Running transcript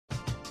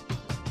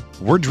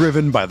We're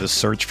driven by the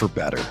search for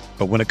better.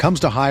 But when it comes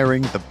to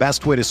hiring, the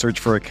best way to search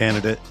for a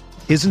candidate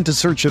isn't to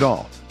search at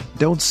all.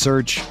 Don't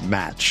search,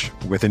 match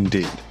with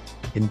Indeed.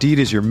 Indeed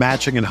is your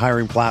matching and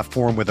hiring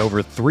platform with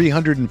over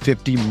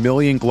 350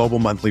 million global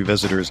monthly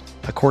visitors,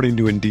 according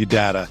to Indeed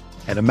data,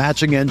 and a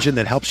matching engine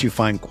that helps you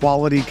find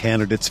quality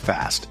candidates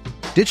fast.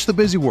 Ditch the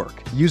busy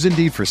work. Use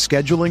Indeed for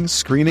scheduling,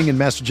 screening, and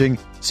messaging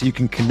so you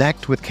can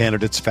connect with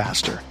candidates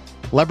faster.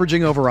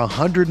 Leveraging over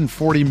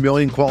 140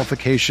 million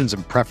qualifications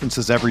and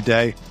preferences every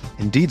day,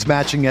 Indeed's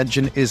matching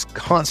engine is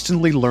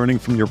constantly learning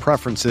from your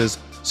preferences,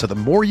 so the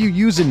more you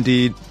use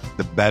Indeed,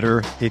 the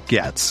better it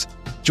gets.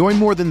 Join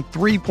more than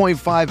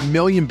 3.5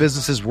 million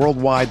businesses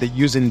worldwide that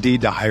use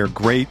Indeed to hire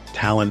great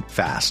talent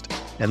fast.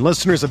 And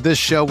listeners of this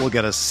show will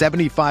get a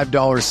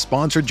 $75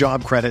 sponsored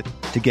job credit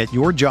to get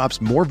your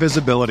jobs more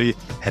visibility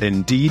at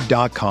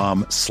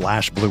Indeed.com/Blue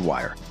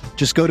Wire.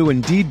 Just go to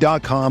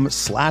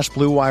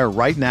Indeed.com/Blue Wire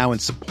right now and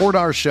support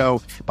our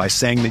show by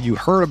saying that you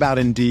heard about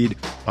Indeed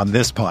on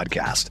this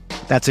podcast.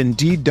 That's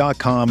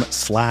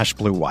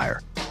Indeed.com/Blue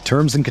Wire.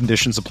 Terms and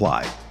conditions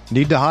apply.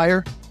 Need to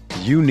hire?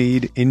 You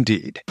need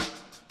Indeed.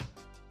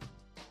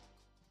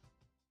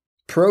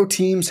 Pro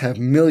teams have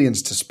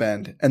millions to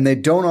spend, and they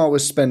don't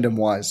always spend them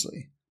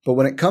wisely. But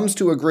when it comes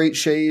to a great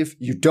shave,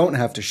 you don't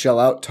have to shell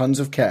out tons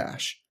of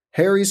cash.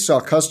 Harry's saw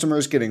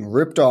customers getting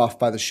ripped off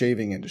by the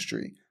shaving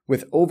industry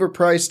with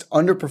overpriced,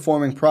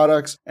 underperforming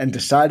products and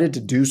decided to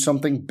do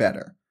something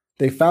better.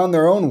 They found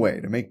their own way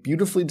to make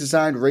beautifully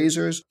designed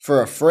razors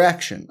for a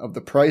fraction of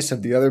the price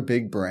of the other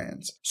big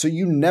brands, so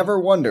you never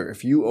wonder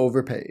if you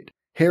overpaid.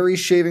 Harry's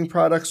shaving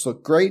products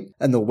look great,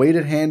 and the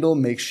weighted handle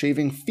makes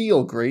shaving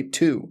feel great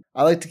too.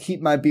 I like to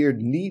keep my beard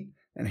neat,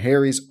 and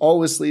Harry's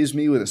always leaves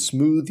me with a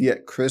smooth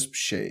yet crisp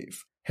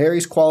shave.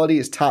 Harry's quality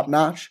is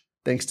top-notch,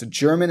 thanks to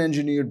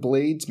German-engineered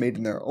blades made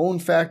in their own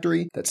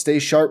factory that stay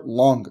sharp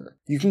longer.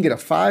 You can get a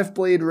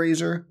 5-blade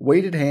razor,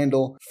 weighted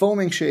handle,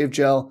 foaming shave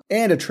gel,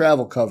 and a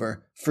travel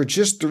cover for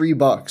just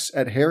 $3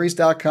 at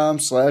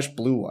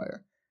harrys.com/Blue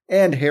Wire.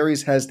 And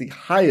Harry's has the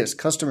highest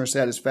customer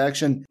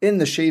satisfaction in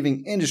the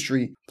shaving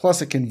industry,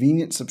 plus a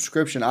convenient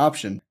subscription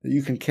option that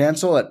you can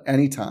cancel at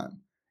any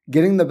time.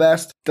 Getting the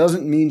best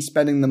doesn't mean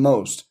spending the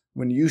most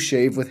when you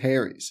shave with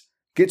Harry's.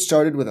 Get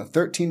started with a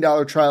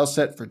 $13 trial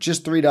set for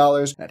just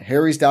 $3 at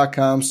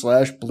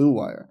harrys.com/Blue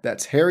Wire.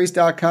 That's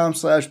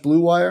harrys.com/Blue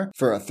Wire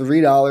for a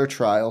 $3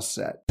 trial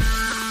set.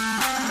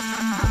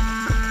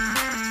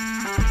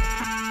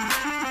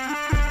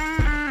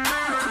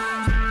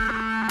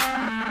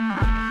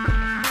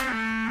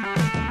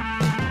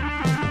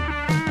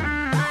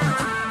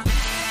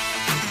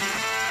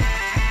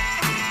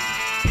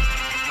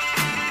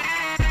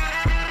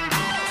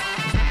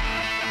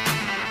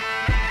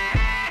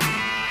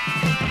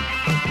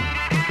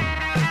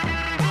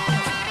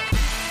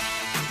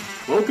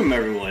 Welcome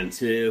everyone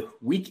to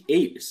week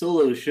 8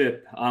 solo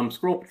ship.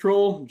 Squirrel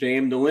Patrol,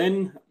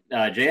 JMtoWin.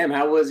 JM,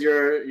 how was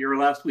your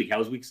last week? How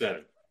was week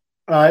 7?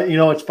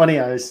 It's funny.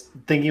 I was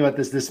thinking about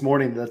this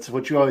morning. That's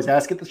what you always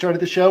ask at the start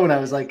of the show. And I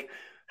was like,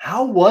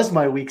 how was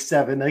my week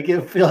 7? Like,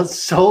 it feels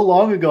so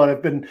long ago. And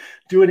I've been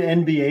doing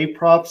NBA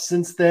props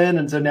since then.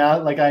 And so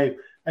now, like, I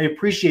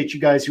appreciate you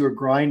guys who are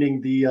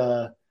grinding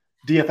the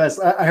DFS.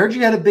 I heard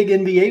you had a big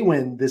NBA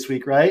win this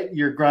week, right?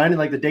 You're grinding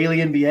like the daily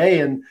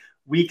NBA, and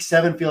week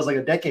 7 feels like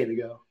a decade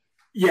ago.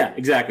 Yeah,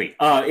 exactly.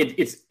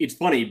 It's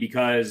funny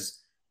because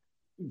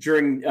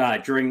during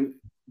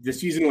the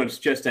season when it's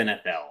just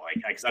NFL,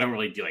 because I don't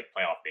really do like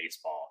playoff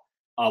baseball.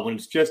 When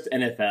it's just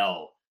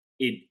NFL,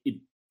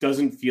 it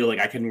doesn't feel like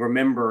I can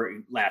remember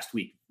last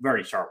week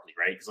very sharply,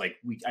 right? Because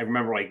I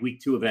remember like week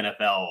 2 of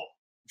NFL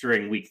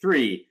during week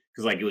 3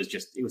 because like it was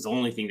the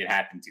only thing that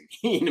happened to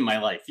me in my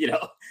life,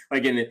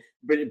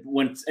 but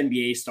once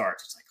NBA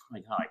starts, it's like, oh my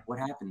god, like, what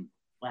happened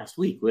last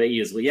week?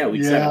 Week 7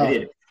 I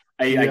did.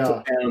 I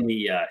took down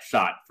the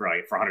shot for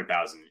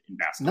 100,000 in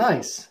basketball.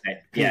 Nice.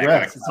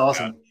 Congrats. It's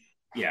awesome.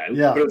 But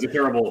it was a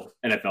terrible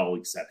NFL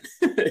week 7.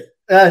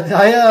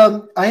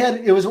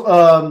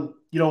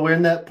 We're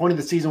in that point of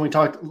the season. We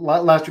talked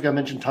last week. I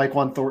mentioned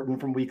Tyquan Thornton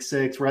from week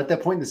 6. We're at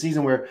that point in the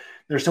season where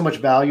there's so much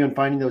value in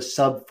finding those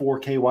sub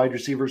 4K wide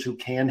receivers who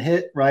can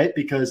hit, right?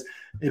 Because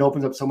it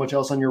opens up so much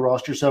else on your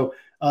roster. So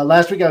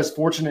last week I was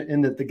fortunate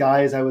in that the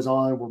guys I was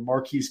on were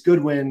Marquise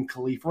Goodwin,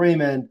 Khalif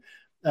Raymond,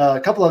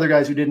 a couple other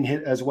guys who didn't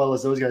hit as well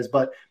as those guys.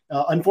 But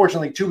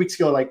unfortunately, 2 weeks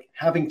ago, like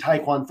having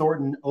Tyquan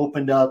Thornton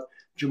opened up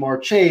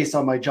Jamar Chase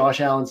on my Josh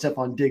Allen,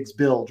 Stephon Diggs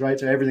build, right?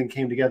 So everything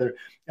came together.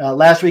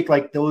 Last week,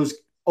 like those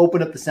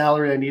opened up the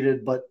salary I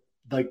needed, but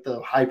like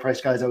the high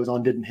price guys I was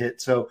on didn't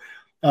hit. So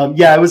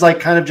it was like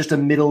kind of just a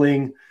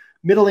middling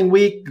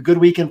week, good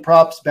week in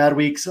props, bad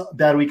week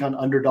on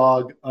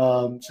underdog.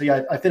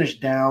 I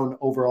finished down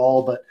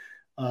overall, but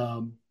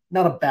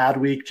not a bad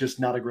week, just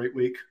not a great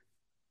week.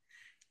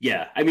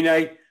 Yeah. I mean,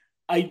 I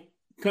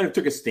kind of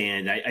took a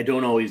stand. I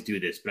don't always do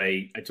this, but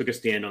I took a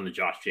stand on the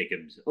Josh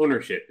Jacobs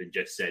ownership and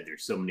just said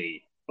there's so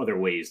many other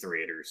ways the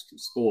Raiders can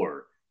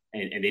score,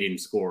 and they didn't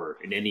score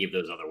in any of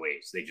those other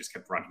ways. They just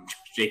kept running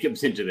Josh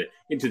Jacobs into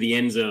the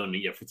end zone,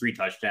 for 3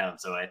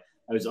 touchdowns. So I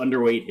was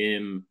underweight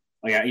him.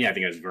 I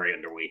think I was very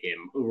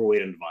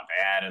overweight on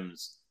Devontae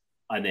Adams,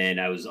 and then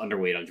I was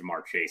underweight on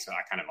Jamar Chase. So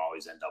I kind of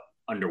always end up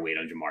underweight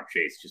on Jamar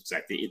Chase. Just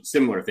I think it's a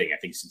similar thing. I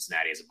think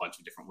Cincinnati has a bunch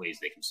of different ways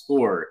they can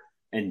score,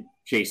 and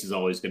Chase is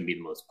always going to be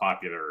the most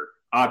popular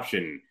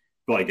option.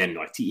 But then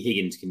T.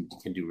 Higgins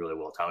can do really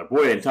well. Tyler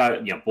Boyd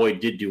and Boyd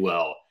did do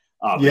well.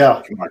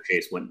 Jamar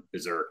Chase went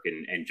berserk,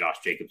 and Josh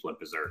Jacobs went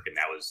berserk, and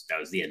that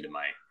was the end of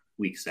my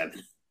week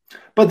 7.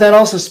 But that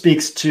also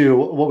speaks to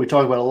what we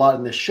talk about a lot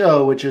in this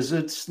show, which is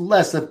it's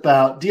less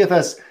about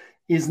DFS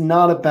is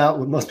not about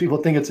what most people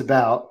think it's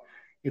about.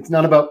 It's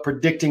not about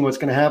predicting what's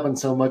going to happen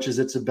so much as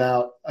it's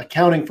about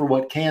accounting for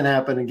what can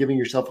happen and giving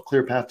yourself a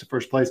clear path to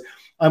first place.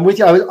 I'm with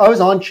you. I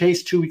was on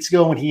Chase 2 weeks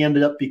ago when he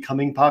ended up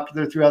becoming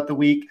popular throughout the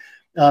week.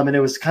 And it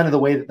was kind of the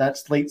way that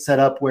slate set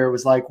up where it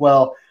was like,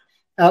 well,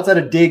 outside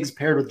of Diggs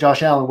paired with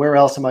Josh Allen, where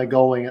else am I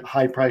going at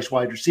high-priced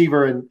wide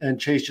receiver?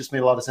 And Chase just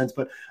made a lot of sense.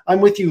 But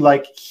I'm with you,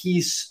 like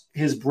his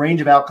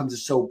range of outcomes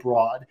is so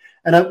broad.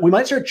 And we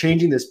might start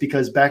changing this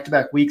because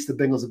back-to-back weeks, the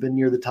Bengals have been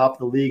near the top of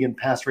the league in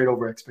pass rate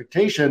over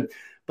expectation.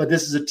 But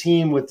this is a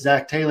team with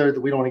Zach Taylor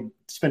that we don't want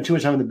to spend too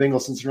much time in the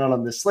Bengals since they're not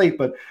on this slate.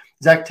 But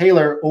Zach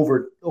Taylor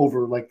over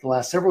like the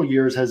last several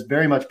years has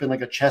very much been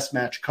like a chess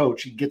match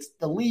coach. He gets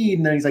the lead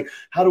and then he's like,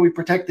 how do we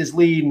protect this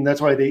lead? And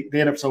that's why they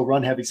end up so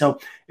run heavy. So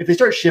if they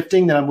start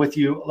shifting, then I'm with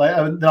you.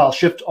 Then I'll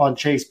shift on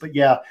Chase. But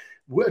yeah,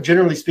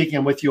 generally speaking,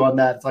 I'm with you on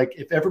that. It's like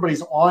if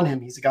everybody's on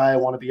him, he's a guy I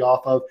want to be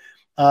off of.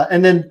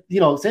 And then,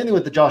 same thing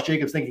with the Josh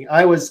Jacobs thinking.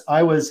 I was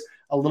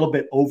a little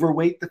bit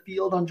overweight the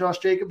field on Josh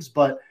Jacobs,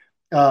 but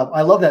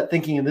I love that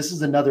thinking. And this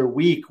is another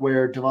week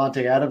where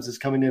Davante Adams is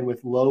coming in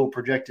with low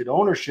projected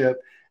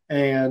ownership.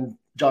 And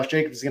Josh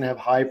Jacobs is going to have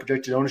high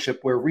projected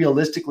ownership where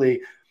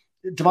realistically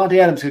Davante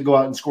Adams could go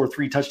out and score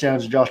 3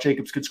 touchdowns and Josh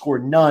Jacobs could score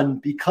none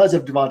because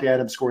of Davante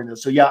Adams scoring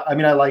those. So yeah, I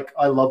mean,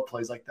 I love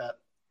plays like that.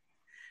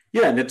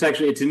 Yeah, and it's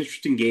an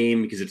interesting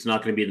game because it's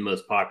not going to be the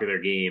most popular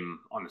game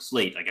on the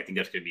slate. Like I think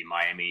that's going to be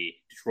Miami,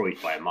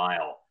 Detroit by a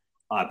mile.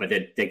 But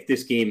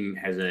this game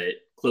has a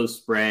close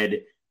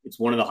spread. It's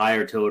one of the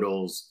higher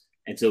totals.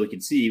 And so we can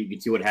see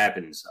what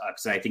happens.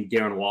 Because I think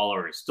Darren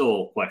Waller is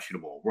still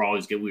questionable. We're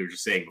always good. We were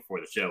just saying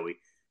before the show,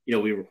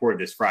 we record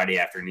this Friday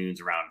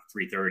afternoons around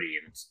 3:30,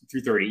 and it's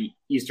 3:30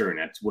 Eastern.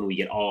 That's when we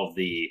get all of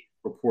the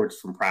reports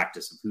from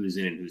practice of who's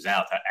in and who's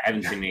out. I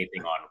haven't seen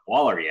anything on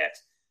Waller yet,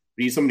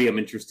 but he's somebody I'm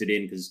interested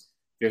in because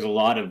there's a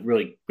lot of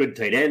really good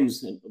tight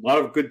ends, and a lot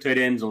of good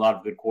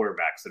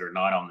quarterbacks that are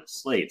not on this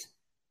slate.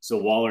 So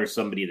Waller is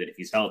somebody that if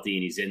he's healthy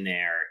and he's in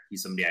there,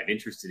 he's somebody I'm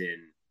interested in.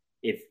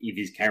 If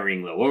he's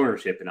carrying low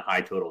ownership in a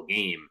high total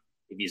game.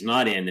 If he's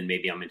not in, then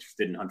maybe I'm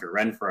interested in Hunter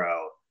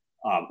Renfrow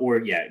or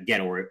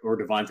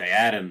Devontae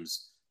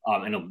Adams.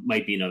 And it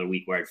might be another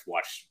week where I just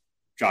watch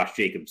Josh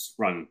Jacobs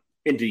run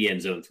into the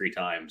end zone 3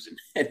 times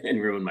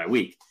and ruin my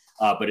week.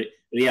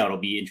 It'll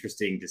be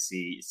interesting to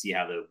see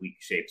how the week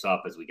shapes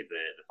up as we get the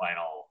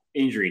final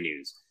injury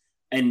news.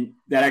 And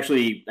that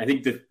actually, I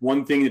think the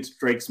one thing that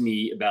strikes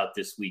me about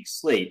this week's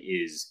slate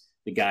is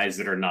the guys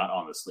that are not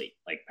on the slate,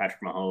 like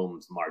Patrick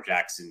Mahomes, Lamar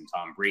Jackson,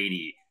 Tom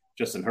Brady,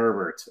 Justin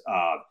Herbert,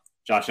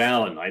 Josh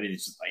Allen. I mean,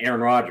 it's just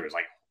Aaron Rodgers,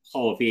 like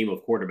Hall of Fame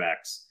of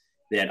quarterbacks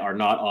that are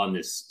not on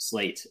this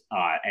slate.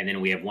 And then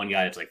we have one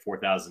guy that's like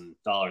 $4,000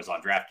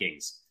 on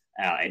DraftKings,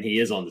 and he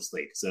is on the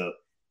slate. So,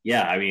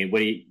 yeah, I mean, what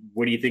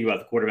do you think about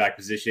the quarterback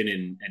position,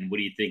 and what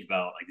do you think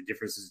about like the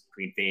differences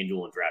between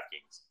FanDuel and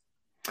DraftKings?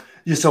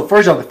 Yeah, so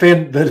first off,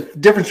 the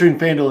difference between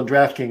FanDuel and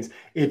DraftKings,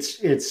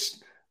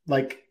 it's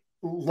like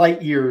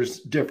light years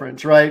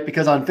difference, right?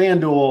 Because on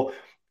FanDuel,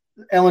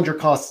 Ellinger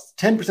costs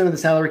 10% of the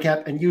salary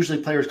cap, and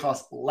usually players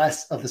cost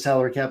less of the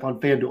salary cap on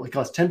FanDuel. He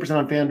costs 10%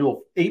 on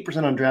FanDuel,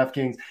 8% on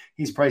DraftKings.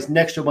 He's priced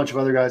next to a bunch of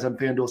other guys on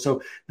FanDuel.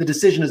 So the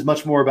decision is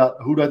much more about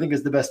who do I think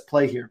is the best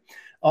play here.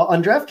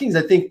 On DraftKings,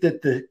 I think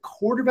that the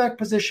quarterback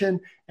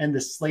position and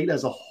the slate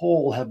as a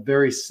whole have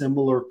very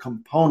similar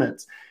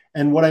components.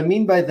 And what I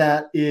mean by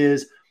that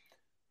is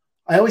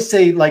I always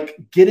say like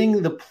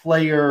getting the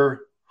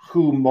player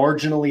who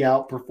marginally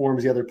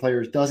outperforms the other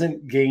players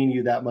doesn't gain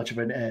you that much of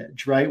an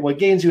edge, right? What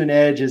gains you an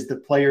edge is the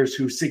players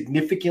who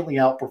significantly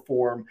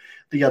outperform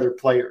the other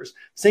players.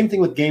 Same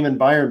thing with game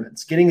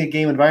environments. Getting a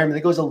game environment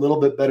that goes a little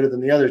bit better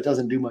than the others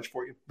doesn't do much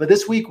for you. But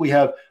this week we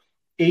have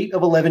 8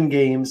 of 11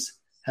 games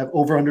have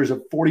over-unders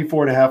of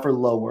 44.5 or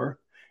lower.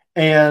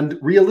 And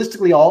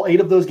realistically, all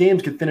 8 of those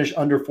games could finish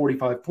under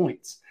 45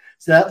 points.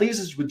 So that leaves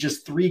us with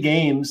just 3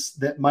 games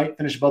that might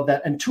finish above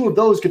that. And 2 of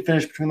those could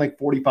finish between like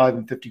 45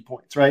 and 50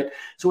 points, right?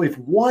 So if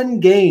one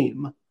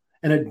game,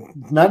 and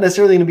it's not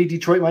necessarily going to be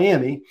Detroit,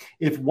 Miami,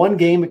 if one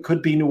game, it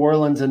could be New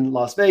Orleans and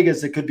Las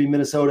Vegas, it could be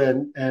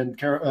Minnesota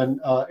and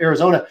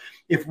Arizona.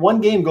 If one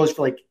game goes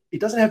for like,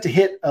 it doesn't have to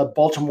hit a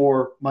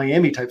Baltimore,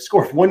 Miami type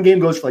score. If one game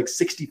goes for like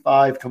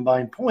 65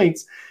 combined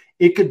points,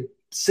 it could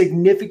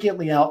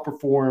significantly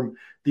outperform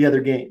the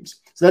other games.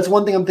 So that's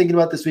one thing I'm thinking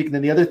about this week. And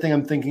then the other thing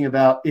I'm thinking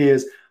about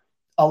is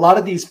a lot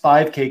of these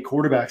 5K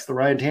quarterbacks, the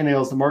Ryan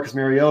Tannehills, the Marcus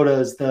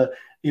Mariotas,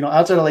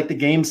 outside of like the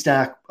game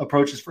stack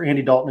approaches for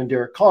Andy Dalton and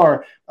Derek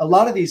Carr, a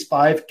lot of these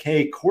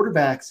 5K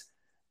quarterbacks,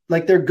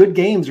 like their good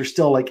games are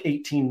still like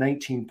 18,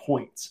 19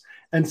 points.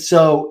 And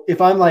so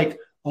if I'm like,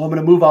 oh, I'm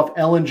going to move off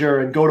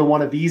Ellinger and go to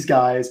one of these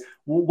guys,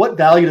 what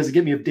value does it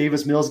get me if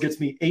Davis Mills gets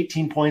me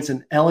 18 points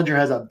and Ellinger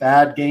has a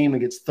bad game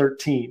and gets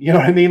 13? You know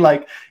what I mean?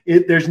 Like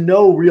there's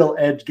no real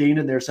edge gained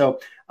in there. So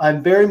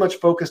I'm very much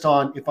focused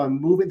on if I'm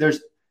moving,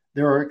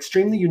 there are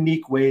extremely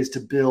unique ways to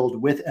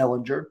build with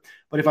Ellinger.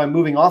 But if I'm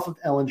moving off of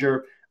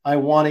Ellinger, I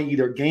want to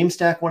either game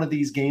stack one of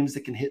these games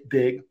that can hit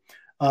big,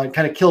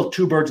 kind of kill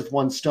two birds with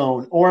one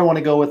stone, or I want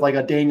to go with like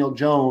a Daniel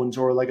Jones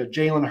or like a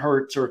Jalen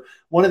Hurts or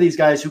one of these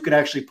guys who could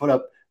actually put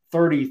up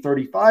 30,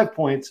 35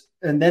 points.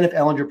 And then if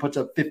Ellinger puts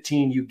up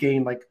 15, you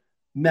gain like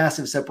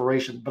massive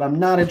separation. But I'm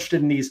not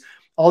interested in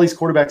all these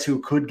quarterbacks who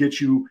could get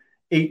you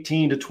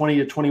 18 to 20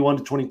 to 21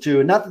 to 22.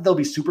 And not that they'll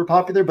be super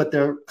popular, but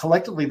they'll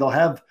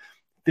have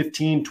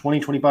 15, 20,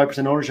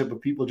 25% ownership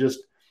of people just,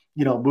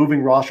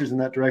 moving rosters in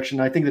that direction.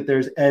 I think that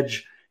there's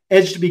edge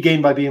to be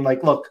gained by being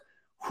like, look,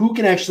 who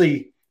can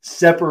actually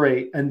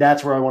separate? And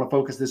that's where I want to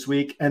focus this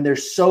week. And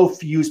there's so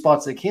few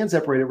spots that can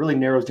separate. It really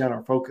narrows down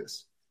our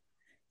focus.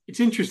 It's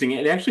interesting.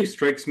 It actually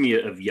strikes me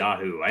of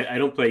Yahoo. I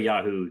don't play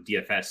Yahoo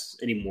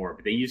DFS anymore,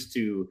 but they used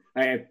to,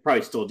 I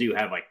probably still do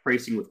have like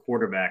pricing with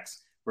quarterbacks,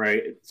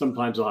 right?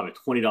 Sometimes they'll have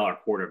a $20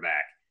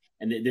 quarterback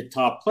and the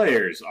top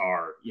players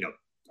are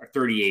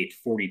 $38,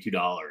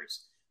 $42.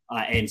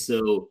 And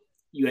so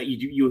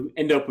you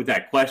end up with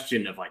that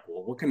question of like,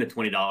 well, what can a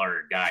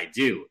 $20 guy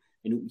do?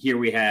 And here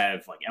we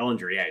have like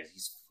Ellinger. Yeah,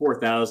 he's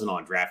 4,000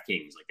 on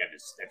DraftKings. Like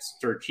that's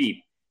dirt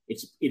cheap.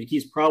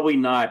 He's probably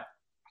not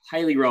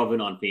highly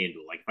relevant on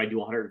FanDuel. Like if I do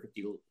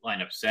 150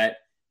 lineup set,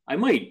 I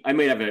might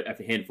have a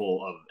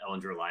handful of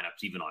Ellinger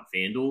lineups even on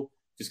FanDuel,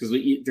 just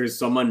because there's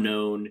some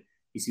unknown.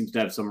 He seems to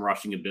have some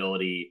rushing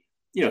ability.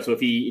 So if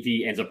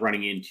he ends up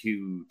running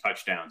into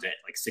touchdowns at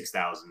like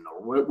 6,000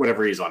 or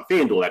whatever he is on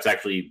FanDuel, that's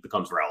actually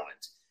becomes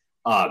relevant.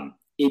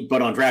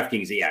 But on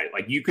DraftKings, yeah,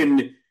 like you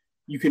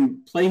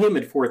can play him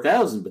at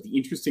 4,000, but the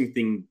interesting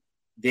thing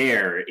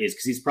there is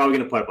because he's probably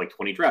going to put up like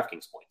 20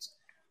 DraftKings points.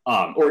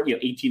 Or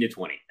 18 to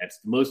 20. That's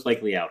the most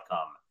likely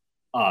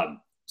outcome.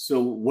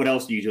 So what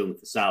else are you doing with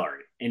the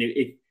salary? And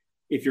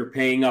if you're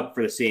paying up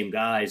for the same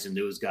guys and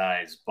those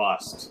guys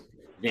bust,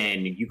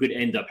 then you could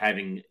end up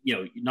having,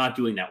 not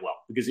doing that well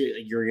because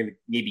you're going to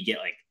maybe get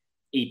like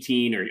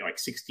 18 or like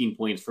 16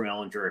 points from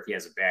Ellinger if he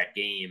has a bad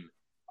game.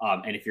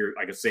 And if you're,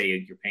 like I say,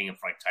 you're paying him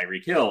for like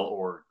Tyreek Hill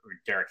or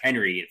Derrick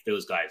Henry, if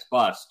those guys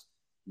bust,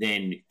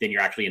 then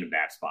you're actually in a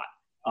bad spot.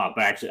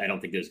 But actually, I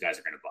don't think those guys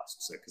are going to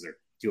bust because they're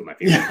two of my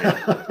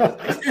favorite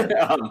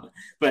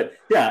players.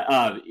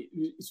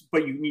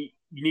 But you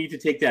need to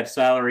take that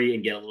salary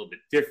and get a little bit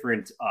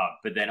different,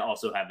 but then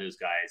also have those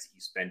guys you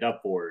spend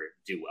up for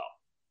do well.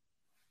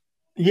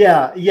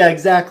 Yeah,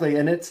 exactly.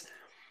 And it's,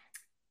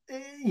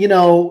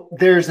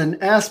 there's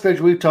an aspect,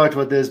 we've talked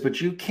about this,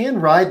 but you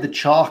can ride the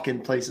chalk in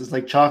places.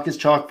 Like chalk is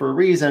chalk for a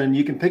reason, and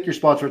you can pick your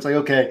spots where it's like,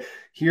 okay,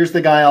 here's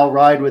the guy I'll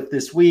ride with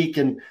this week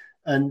and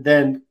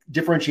then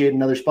differentiate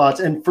in other spots.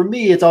 And for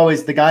me, it's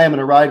always the guy I'm going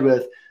to ride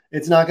with.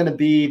 It's not going to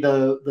be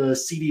the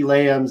CeeDee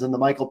Lambs and the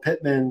Michael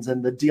Pittmans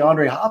and the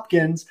DeAndre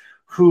Hopkins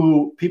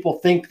who people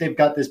think they've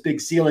got this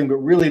big ceiling, but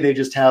really they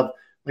just have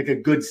like a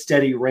good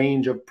steady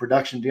range of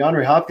production.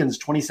 DeAndre Hopkins,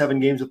 27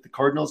 games with the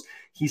Cardinals.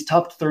 He's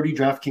topped 30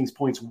 DraftKings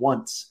points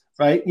once,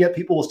 right? Yet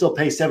people will still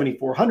pay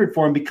 $7,400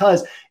 for him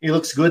because it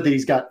looks good that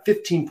he's got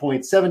 15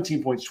 points,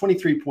 17 points,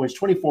 23 points,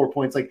 24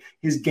 points. Like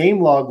his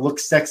game log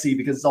looks sexy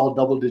because it's all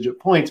double-digit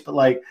points. But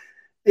like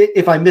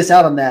if I miss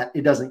out on that,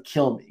 it doesn't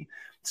kill me.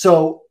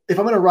 So if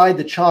I'm going to ride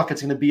the chalk,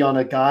 it's going to be on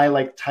a guy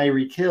like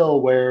Tyreek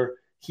Hill where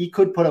he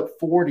could put up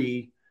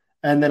 40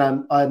 and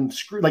then I'm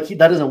screwed. Like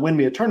that doesn't win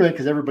me a tournament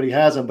because everybody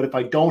has him. But if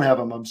I don't have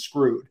him, I'm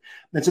screwed.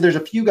 And so there's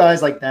a few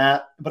guys like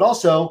that. But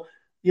also,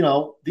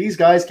 these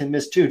guys can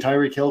miss too.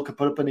 Tyreek Hill could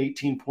put up an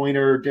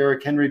 18-pointer.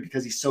 Derrick Henry,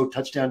 because he's so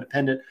touchdown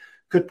dependent,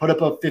 could put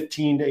up a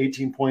 15 to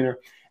 18-pointer.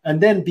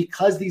 And then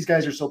because these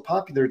guys are so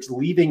popular, it's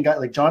leaving guys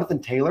like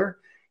Jonathan Taylor.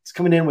 He's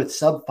coming in with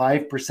sub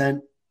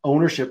 5%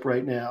 ownership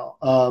right now.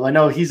 I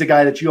know he's a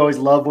guy that you always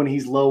love when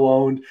he's low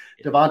owned.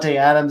 Devontae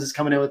Adams is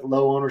coming in with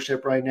low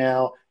ownership right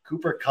now.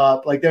 Cooper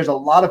Kupp. Like there's a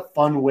lot of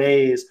fun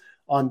ways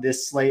on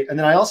this slate. And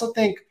then I also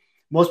think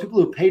most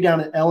people who pay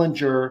down at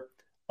Ellinger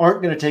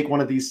aren't going to take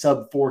one of these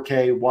sub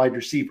 4K wide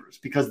receivers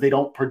because they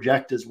don't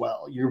project as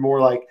well. You're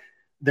more like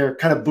they're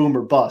kind of boom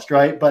or bust,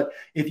 right? But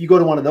if you go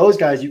to one of those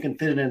guys, you can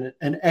fit in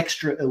an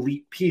extra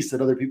elite piece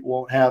that other people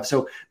won't have.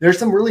 So there's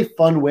some really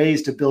fun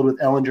ways to build with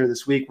Ellinger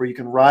this week where you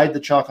can ride the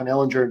chalk on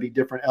Ellinger and be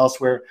different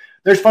elsewhere.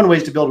 There's fun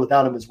ways to build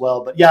without him as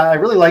well. But yeah, I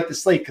really like the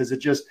slate because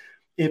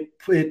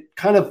it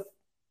kind of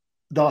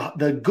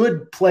the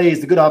good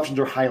plays, the good options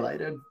are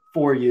highlighted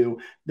for you.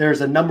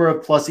 There's a number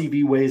of plus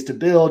EV ways to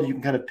build. You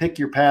can kind of pick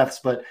your paths,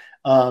 but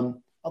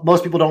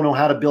most people don't know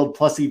how to build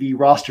plus EV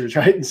rosters,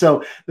 right? And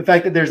so the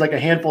fact that there's like a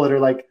handful that are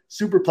like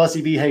super plus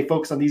EV, hey,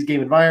 focus on these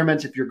game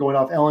environments. If you're going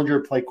off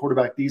Ellinger, play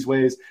quarterback these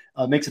ways,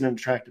 makes it an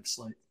attractive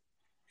slate.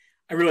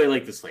 I really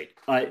like the slate.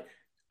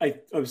 I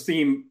was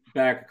thinking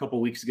back a couple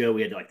of weeks ago,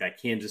 we had like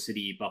that Kansas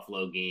City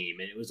Buffalo game,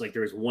 and it was like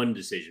there was one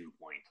decision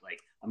point. Like,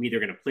 I'm either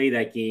going to play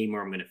that game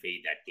or I'm going to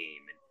fade that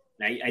game.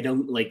 And I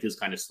don't like those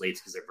kind of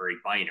slates because they're very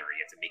binary.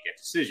 You have to make that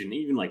decision.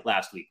 Even like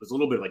last week was a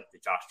little bit like the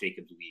Josh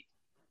Jacobs week.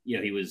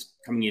 He was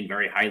coming in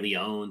very highly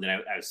owned, and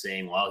I was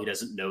saying, well, he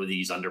doesn't know that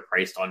he's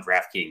underpriced on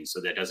DraftKings,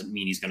 so that doesn't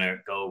mean he's going to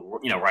go,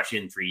 rush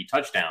in 3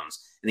 touchdowns.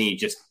 And then he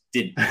just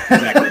did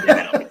exactly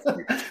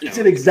that.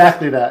 Did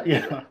exactly that,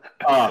 yeah.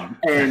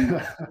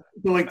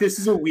 But like, this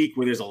is a week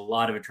where there's a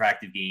lot of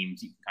attractive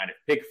games you can kind of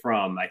pick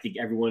from. I think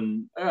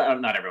everyone,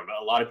 not everyone,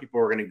 but a lot of people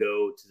are going to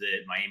go to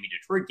the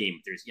Miami-Detroit game.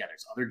 There's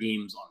other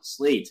games on the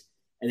slate.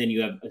 And then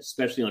you have,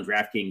 especially on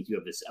DraftKings, you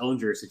have this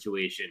Ellinger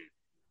situation.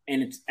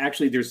 And it's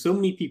actually, there's so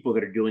many people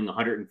that are doing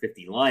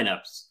 150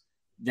 lineups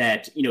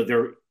that,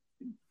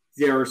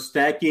 they're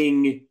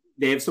stacking,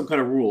 they have some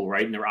kind of rule,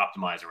 right? In their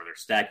optimizer where they're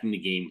stacking the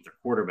game with their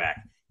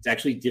quarterback. It's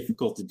actually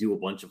difficult to do a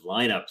bunch of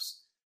lineups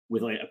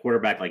with like a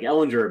quarterback like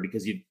Ellinger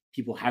because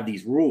people have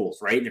these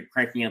rules, right? And they're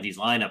cranking out these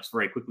lineups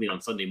very quickly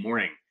on Sunday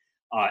morning.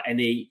 And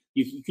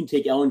you can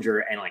take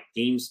Ellinger and like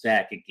game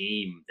stack a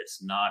game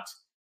that's not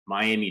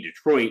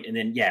Miami-Detroit, and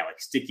then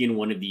stick in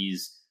one of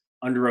these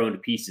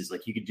under-owned pieces.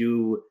 Like you could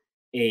do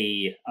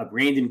a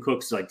Brandon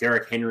Cooks like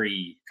Derrick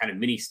Henry kind of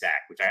mini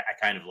stack, which I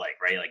kind of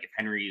like, right? Like if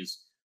Henry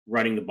is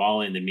running the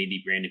ball in, then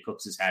maybe Brandon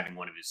Cooks is having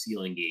one of his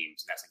ceiling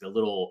games. That's like a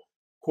little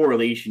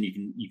correlation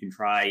you can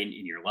try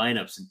in your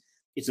lineups. And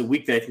it's a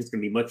week that I think is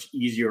going to be much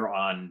easier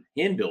on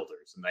hand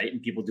builders, right?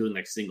 And people doing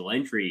like single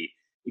entry.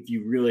 If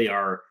you really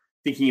are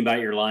thinking about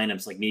your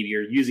lineups, like maybe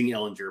you're using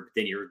Ellinger, but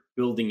then you're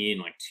building in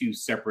like 2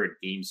 separate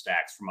game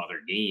stacks from other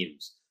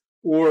games,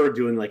 or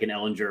doing like an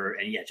Ellinger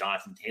and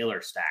Jonathan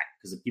Taylor stack,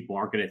 because the people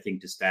aren't going to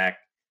think to stack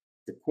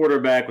the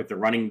quarterback with the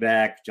running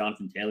back.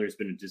 Jonathan Taylor's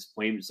been a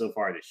disappointment so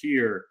far this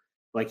year.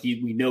 Like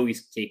we know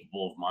he's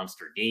capable of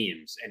monster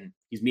games, and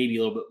he's maybe a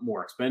little bit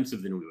more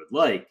expensive than we would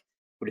like.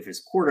 But if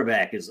his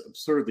quarterback is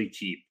absurdly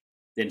cheap,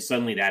 then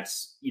suddenly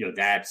that's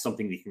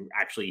something that can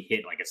actually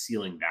hit like a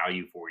ceiling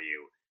value for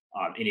you.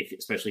 And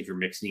especially if you're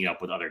mixing it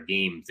up with other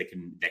games that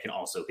can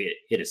also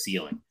hit a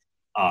ceiling.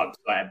 But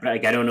I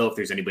don't know if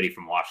there's anybody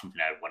from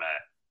Washington I want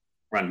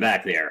to run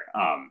back there.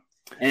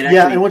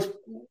 And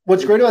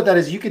what's great about that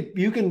is you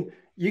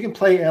can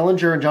play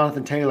Ellinger and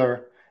Jonathan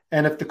Taylor,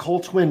 and if the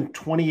Colts win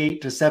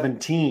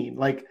 28-17,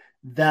 like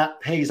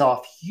that pays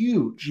off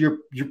huge. You're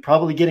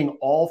probably getting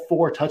all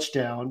 4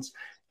 touchdowns,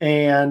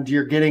 and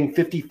you're getting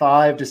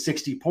 55 to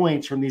 60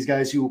 points from these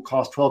guys who will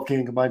cost $12K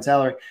in combined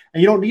salary,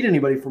 and you don't need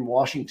anybody from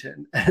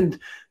Washington. And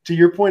to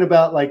your point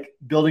about like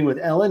building with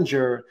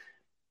Ellinger,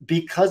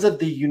 because of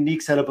the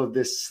unique setup of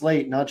this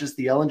slate, not just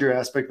the Ellinger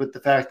aspect, but the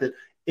fact that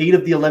 8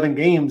 of the 11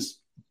 games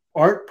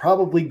aren't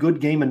probably good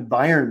game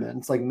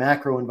environments, like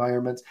macro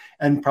environments,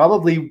 and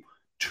probably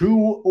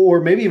 2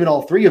 or maybe even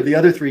all 3 of the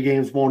other 3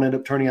 games won't end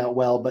up turning out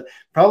well, but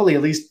probably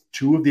at least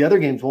 2 of the other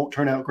games won't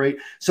turn out great.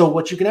 So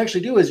what you can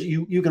actually do is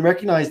you can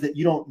recognize that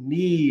you don't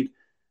need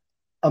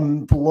a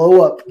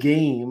blow up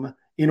game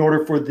in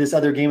order for this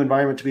other game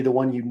environment to be the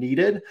one you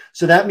needed.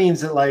 So that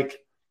means that like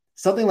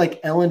something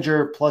like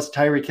Ellinger plus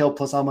Tyreek Hill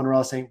plus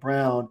Amon-Ra St.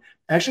 Brown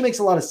actually makes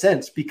a lot of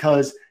sense,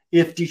 because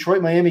if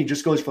Detroit Miami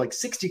just goes for like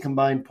 60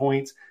 combined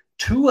points,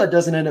 Tua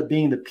doesn't end up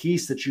being the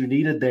piece that you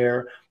needed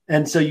there.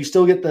 And so you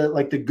still get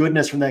the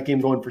goodness from that game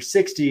going for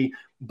 60,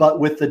 but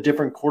with the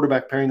different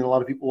quarterback pairing that a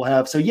lot of people will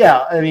have. So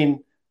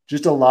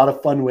just a lot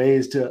of fun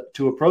ways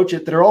to approach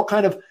it that are all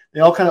kind of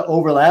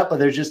overlap,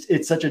 but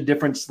it's such a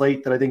different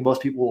slate that I think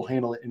most people will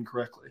handle it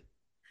incorrectly.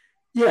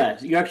 Yeah,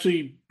 you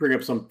actually bring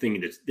up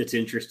something that's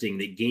interesting,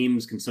 that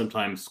games can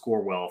sometimes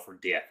score well for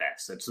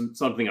DFS. That's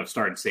something I've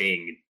started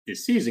saying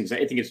this season, because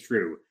I think it's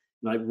true.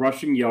 Like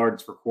rushing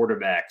yards for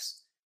quarterbacks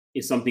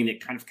is something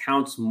that kind of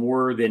counts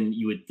more than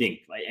you would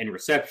think, and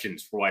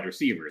receptions for wide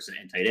receivers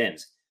and tight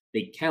ends.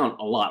 They count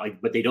a lot,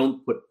 but they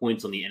don't put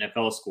points on the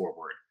NFL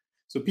scoreboard.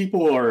 So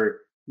people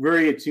are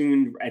very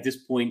attuned at this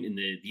point in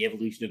the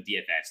evolution of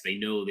DFS. They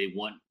know they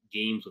want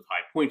games with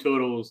high point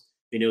totals.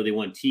 They know they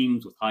want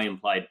teams with high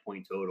implied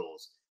point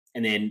totals,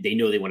 and then they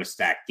know they want to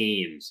stack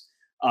games.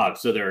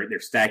 So they're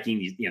stacking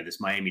these,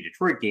 this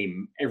Miami-Detroit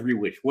game every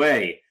which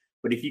way.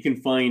 But if you can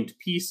find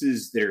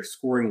pieces that are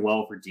scoring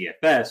well for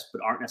DFS,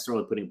 but aren't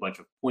necessarily putting a bunch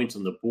of points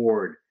on the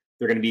board,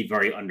 they're going to be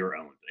very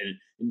under-owned.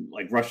 And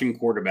like rushing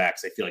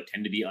quarterbacks, I feel like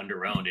tend to be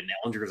under-owned. And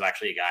Ellinger is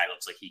actually a guy that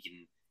looks like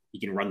he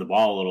can run the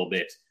ball a little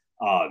bit.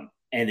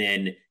 And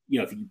then,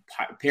 if you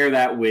pair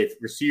that with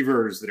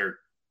receivers that are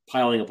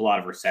piling up a lot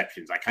of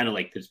receptions, I kind of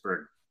like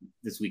Pittsburgh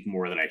this week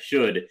more than I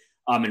should.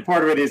 And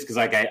part of it is because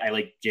I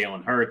like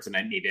Jalen Hurts, and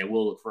maybe I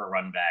will look for a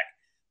run back.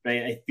 But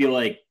I feel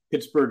like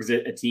Pittsburgh's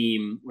a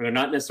team where they're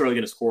not necessarily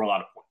going to score a lot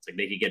of points. Like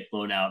they could get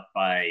blown out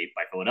by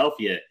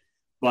Philadelphia.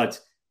 But,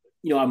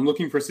 I'm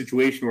looking for a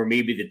situation where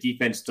maybe the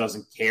defense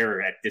doesn't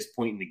care at this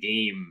point in the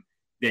game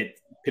that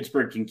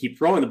Pittsburgh can keep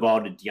throwing the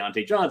ball to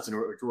Deontay Johnson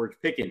or George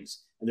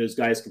Pickens. And those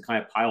guys can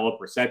kind of pile up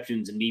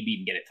receptions and maybe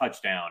even get a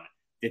touchdown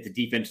that the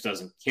defense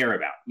doesn't care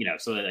about.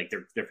 So like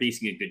they're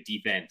facing a good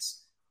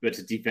defense, but it's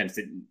a defense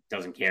that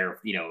doesn't care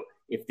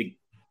if the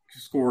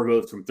score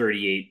goes from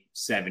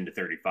 38-7 to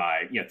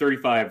 35, 35-7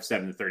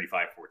 to 35-14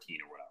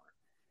 or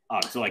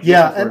whatever. So like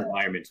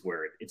environments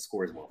where it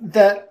scores well.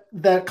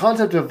 That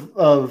concept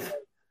of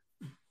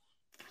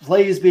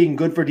plays being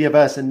good for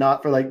DFS and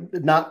not for like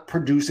not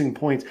producing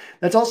points.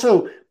 That's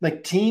also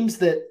like teams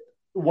that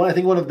I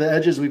think one of the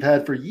edges we've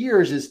had for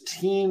years is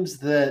teams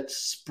that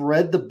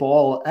spread the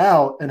ball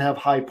out and have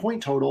high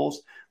point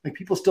totals. Like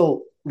people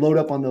still load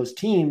up on those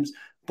teams,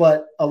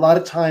 but a lot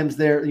of times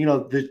they're,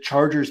 the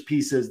Chargers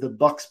pieces, the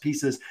Bucks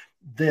pieces,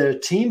 the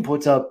team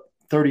puts up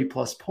 30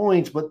 plus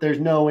points, but there's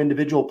no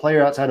individual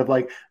player outside of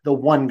like the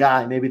one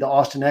guy, maybe the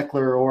Austin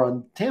Eckler, or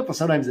on Tampa,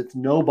 sometimes it's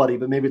nobody,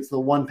 but maybe it's the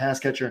one pass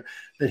catcher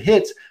that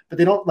hits, but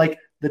they don't like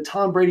the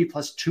Tom Brady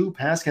plus 2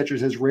 pass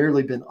catchers has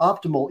rarely been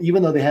optimal,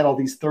 even though they had all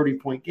these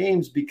 30-point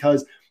games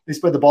because they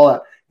spread the ball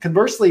out.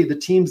 Conversely, the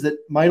teams that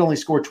might only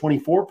score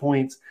 24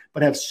 points,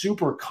 but have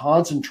super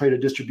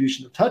concentrated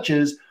distribution of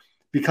touches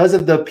because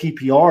of the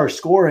PPR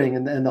scoring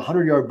and the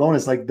 100-yard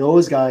bonus, like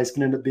those guys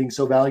can end up being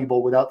so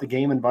valuable without the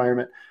game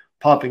environment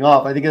popping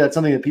off. I think that's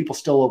something that people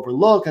still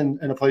overlook and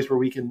a place where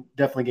we can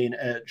definitely gain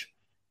edge.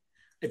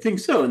 I think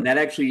so. And that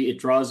actually, it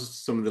draws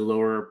some of the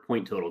lower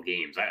point total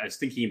games. I was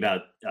thinking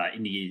about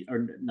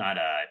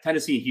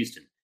Tennessee and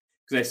Houston,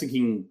 because I was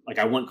thinking like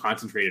I want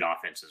concentrated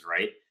offenses,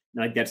 right?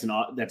 And like that's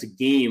a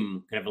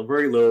game kind of a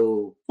very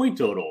low point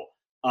total.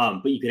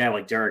 But you could have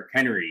like Derrick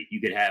Henry, you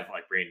could have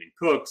like Brandon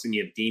Cooks, and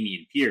you have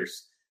Damian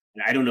Pierce.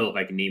 And I don't know if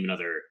I can name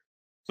another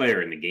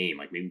player in the game,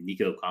 like maybe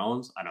Nico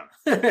Collins. I don't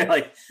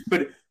know.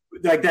 But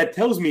like that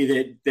tells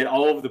me that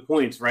all of the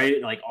points, right?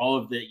 And like all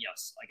of the,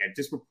 like a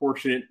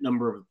disproportionate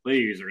number of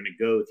players are going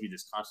to go through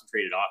this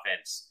concentrated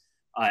offense.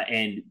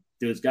 And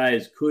those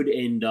guys could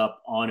end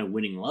up on a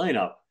winning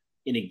lineup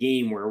in a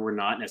game where we're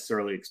not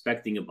necessarily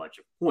expecting a bunch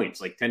of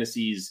points. Like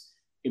Tennessee's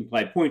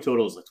implied point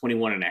total is like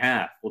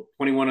 21.5. Well,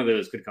 21 of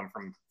those could come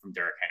from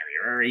Derrick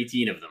Henry, or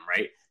 18 of them,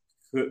 right?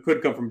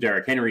 Could come from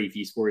Derrick Henry if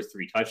he scores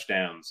 3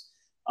 touchdowns.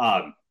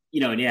 And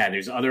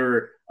there's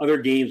other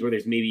games where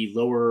there's maybe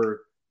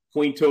lower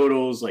point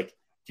totals, like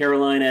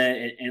Carolina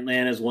and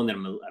Atlanta is one that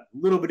I'm a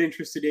little bit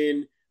interested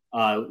in.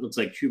 Looks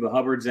like Chuba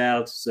Hubbard's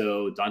out,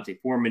 so Dante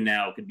Foreman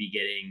now could be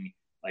getting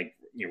like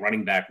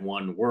running back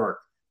 1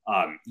 work.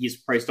 He's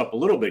priced up a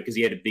little bit because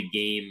he had a big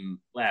game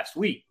last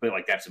week, but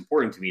like that's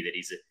important to me that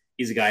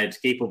he's a guy that's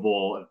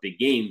capable of big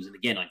games. And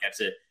again, like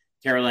that's a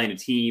Carolina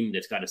team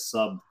that's got a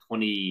sub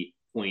 20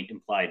 point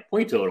implied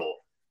point total,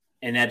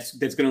 and that's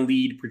going to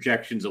lead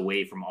projections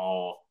away from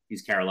all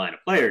these Carolina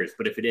players.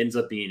 But if it ends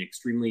up being an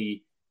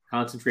extremely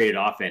concentrated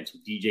offense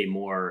with DJ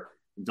Moore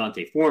and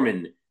Dante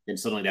Foreman, then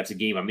suddenly that's a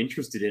game I'm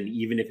interested in,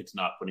 even if it's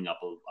not putting up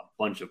a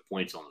bunch of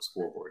points on the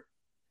scoreboard.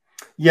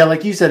 Yeah,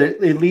 like you said,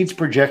 it leads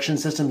projection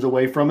systems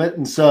away from it.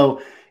 And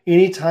so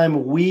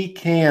anytime we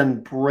can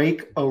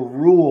break a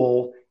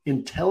rule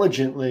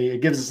intelligently,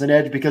 it gives us an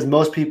edge, because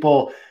most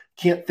people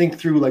can't think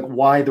through like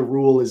why the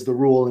rule is the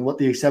rule and what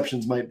the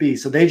exceptions might be.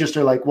 So they just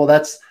are like, well,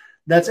 that's,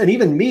 and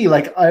even me,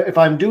 like if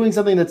I'm doing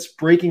something that's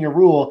breaking a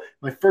rule,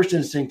 my first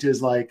instinct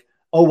is like,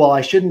 oh, well,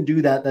 I shouldn't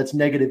do that. That's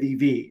negative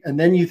EV. And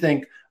then you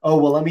think, oh,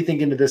 well, let me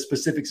think into this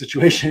specific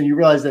situation. And you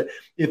realize that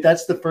if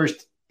that's the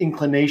first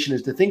inclination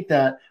is to think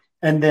that,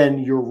 and then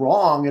you're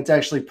wrong, it's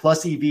actually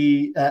plus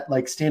EV at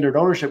like standard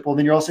ownership. Well,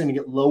 then you're also going to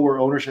get lower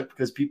ownership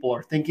because people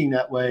are thinking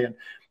that way.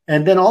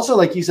 And then also,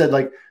 like you said,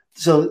 like,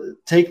 so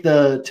take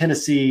the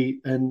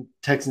Tennessee and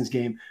Texans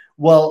game.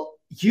 Well,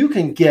 you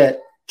can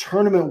get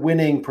tournament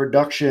winning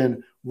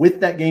production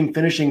with that game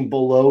finishing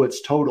below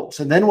its total.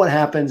 So then what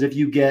happens if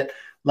you get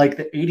like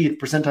the 80th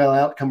percentile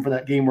outcome for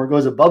that game where it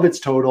goes above its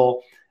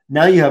total?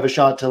 Now you have a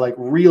shot to like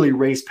really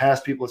race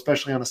past people,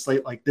 especially on a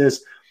slate like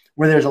this,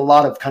 where there's a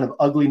lot of kind of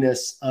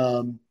ugliness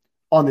on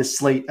this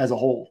slate as a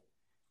whole.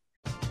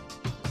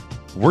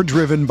 We're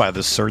driven by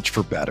the search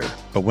for better.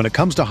 But when it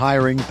comes to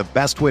hiring, the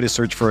best way to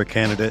search for a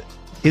candidate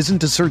isn't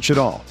to search at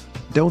all.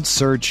 Don't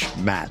search,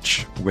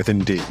 match with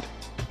Indeed.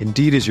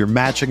 Indeed is your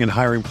matching and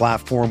hiring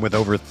platform with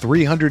over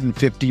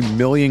 350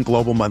 million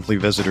global monthly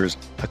visitors,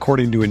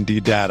 according to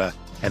Indeed data,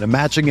 and a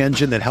matching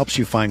engine that helps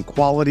you find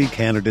quality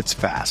candidates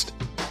fast.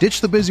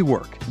 Ditch the busy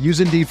work. Use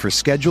Indeed for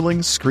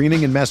scheduling,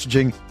 screening, and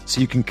messaging so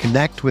you can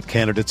connect with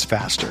candidates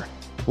faster.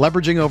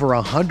 Leveraging over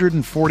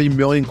 140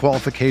 million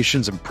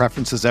qualifications and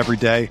preferences every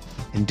day,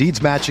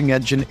 Indeed's matching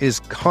engine is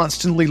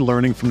constantly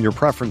learning from your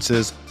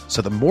preferences,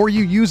 so the more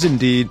you use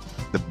Indeed,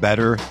 the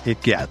better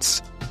it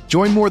gets.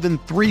 Join more than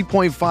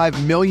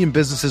 3.5 million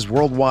businesses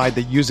worldwide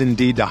that use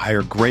Indeed to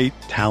hire great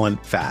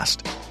talent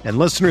fast. And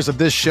listeners of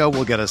this show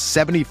will get a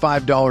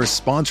 $75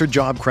 sponsored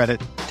job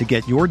credit to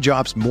get your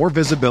jobs more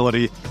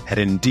visibility at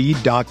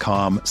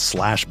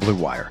Indeed.com/Blue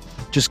Wire.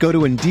 Just go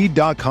to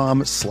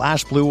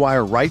Indeed.com/Blue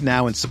Wire right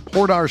now and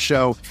support our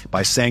show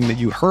by saying that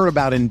you heard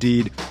about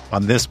Indeed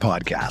on this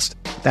podcast.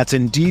 That's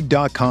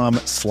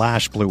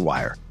Indeed.com/Blue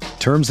Wire.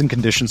 Terms and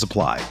conditions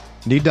apply.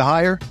 Need to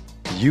hire?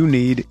 You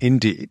need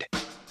Indeed.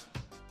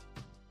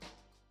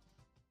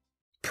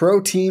 Pro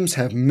teams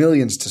have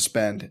millions to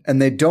spend, and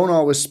they don't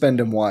always spend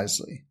them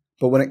wisely.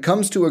 But when it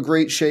comes to a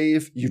great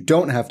shave, you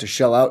don't have to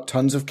shell out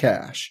tons of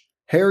cash.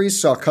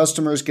 Harry's saw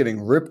customers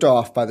getting ripped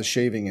off by the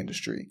shaving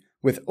industry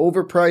with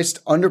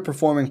overpriced,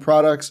 underperforming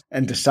products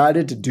and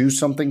decided to do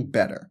something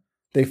better.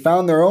 They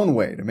found their own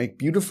way to make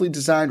beautifully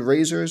designed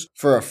razors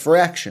for a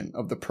fraction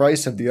of the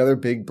price of the other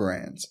big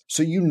brands,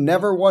 so you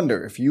never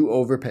wonder if you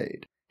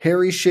overpaid.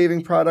 Harry's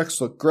shaving products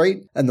look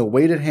great, and the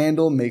weighted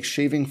handle makes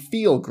shaving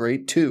feel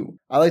great too.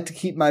 I like to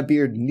keep my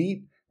beard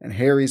neat, and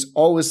Harry's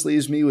always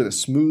leaves me with a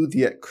smooth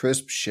yet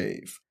crisp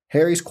shave.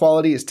 Harry's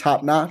quality is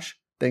top-notch,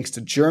 thanks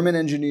to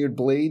German-engineered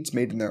blades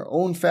made in their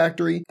own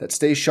factory that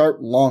stay sharp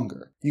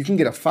longer. You can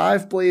get a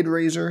 5-blade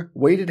razor,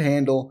 weighted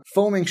handle,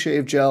 foaming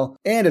shave gel,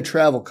 and a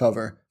travel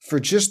cover for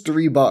just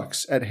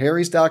 $3 at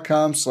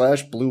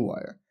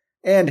harrys.com/bluewire.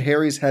 And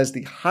Harry's has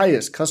the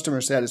highest customer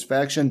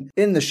satisfaction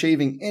in the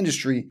shaving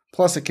industry,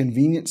 plus a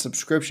convenient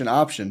subscription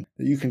option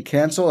that you can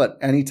cancel at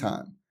any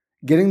time.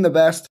 Getting the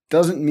best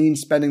doesn't mean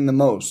spending the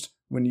most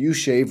when you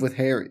shave with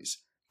Harry's.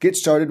 Get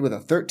started with a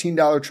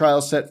 $13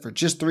 trial set for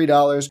just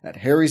 $3 at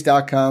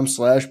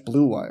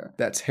harrys.com/bluewire.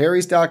 That's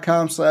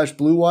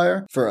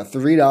harrys.com/bluewire for a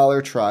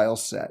 $3 trial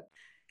set.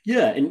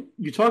 Yeah, and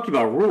you talked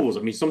about rules. I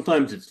mean,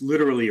 sometimes it's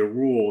literally a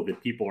rule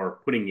that people are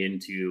putting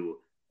into,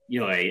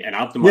 an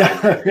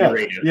optimized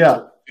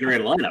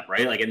generated lineup,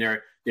 right? Like, and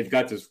they've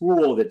got this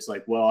rule that's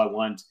like, well, I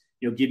want,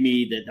 give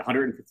me the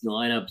 150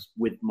 lineups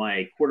with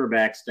my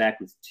quarterback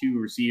stacked with 2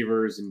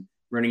 receivers and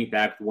running it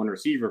back with 1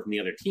 receiver from the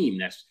other team.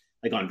 That's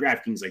like on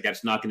DraftKings, like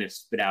that's not going to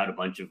spit out a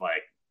bunch of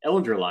like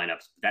Ellinger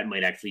lineups. That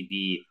might actually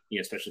be,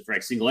 especially for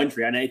like single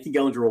entry. And I think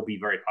Ellinger will be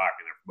very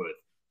popular for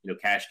both,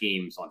 cash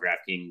games on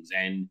DraftKings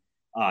and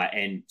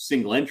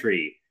single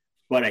entry.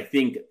 But I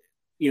think,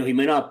 he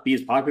may not be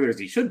as popular as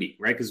he should be,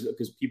 right?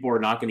 Because people are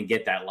not going to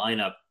get that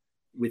lineup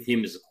with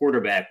him as a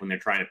quarterback when they're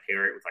trying to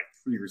pair it with like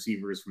 3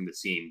 receivers from the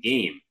same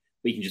game.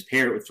 But you can just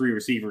pair it with 3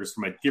 receivers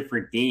from a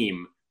different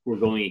game who are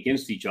going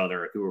against each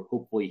other, who are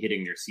hopefully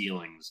hitting their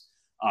ceilings.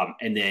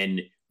 And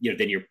then,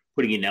 then you're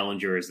putting in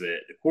Ellinger as the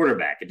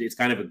quarterback. It's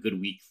kind of a good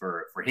week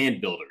for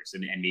hand builders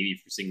and maybe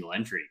for single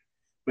entry.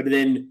 But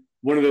then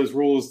one of those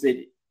rules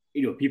that,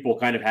 people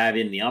kind of have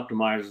in the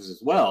optimizers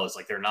as well is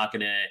like they're not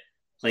going to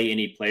play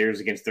any players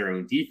against their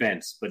own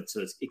defense. But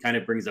so it kind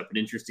of brings up an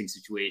interesting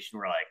situation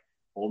where like,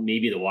 well,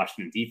 maybe the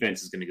Washington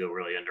defense is going to go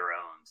really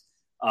under-owned.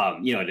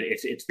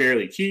 It's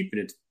fairly cheap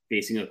and it's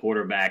facing a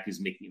quarterback who's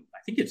making, I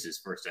think it's his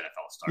first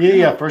NFL start.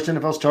 Yeah, first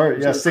NFL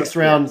start. Yeah, sixth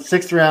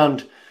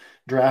round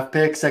draft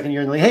pick, second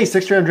year in the league. Hey,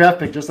 6th-round draft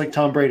pick, just like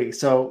Tom Brady.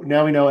 So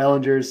now we know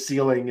Ellinger's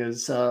ceiling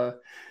is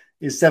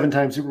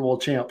 7-time Super Bowl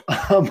champ.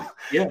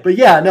 But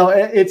yeah, no,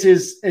 it's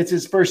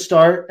his first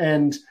start,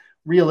 and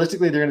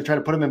realistically, they're going to try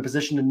to put him in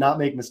position to not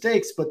make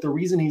mistakes. But the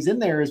reason he's in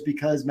there is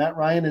because Matt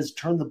Ryan has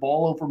turned the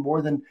ball over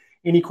more than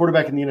any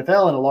quarterback in the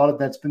NFL, and a lot of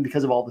that's been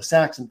because of all the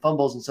sacks and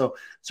fumbles. And so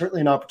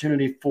certainly an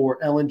opportunity for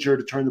Ellinger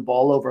to turn the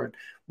ball over. And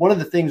one of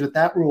the things with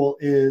that rule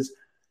is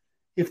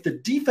if the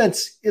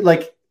defense,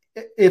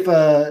 if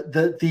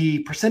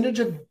the percentage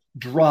of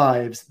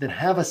drives that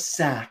have a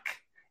sack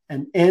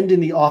and end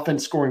in the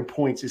offense scoring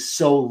points is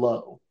so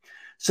low.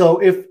 So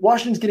if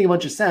Washington's getting a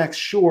bunch of sacks,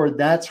 sure,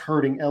 that's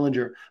hurting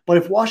Ellinger. But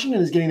if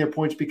Washington is getting their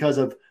points because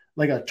of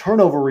like a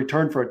turnover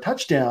return for a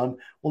touchdown,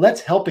 well,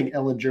 that's helping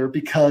Ellinger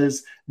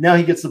because now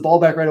he gets the ball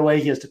back right away.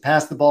 He has to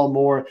pass the ball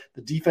more.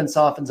 The defense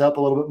softens up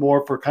a little bit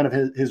more for kind of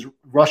his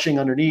rushing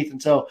underneath.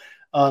 And so,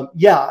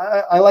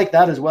 I like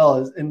that as well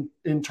as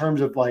in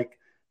terms of like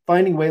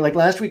finding way. Like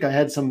last week, I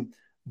had some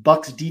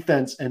Bucks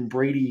defense and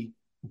Brady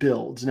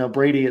builds. Now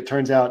Brady, it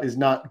turns out, is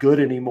not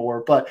good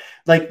anymore. But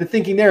like the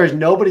thinking there is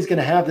nobody's going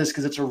to have this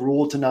because it's a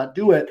rule to not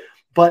do it.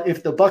 But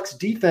if the Bucks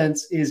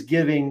defense is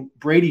giving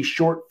Brady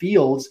short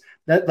fields,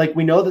 that like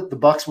we know that the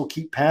Bucks will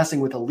keep passing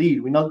with a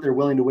lead. We know that they're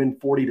willing to win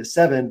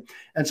 40-7.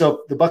 And so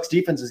if the Bucks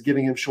defense is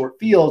giving him short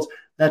fields,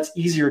 that's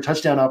easier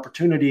touchdown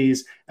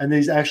opportunities. And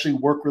these actually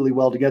work really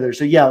well together.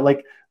 So yeah,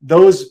 like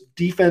those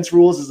defense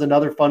rules is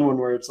another fun one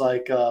where it's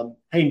like,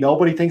 hey,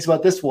 nobody thinks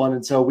about this one.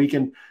 And so we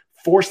can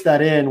force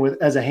that in with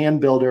as a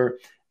hand builder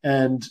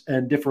and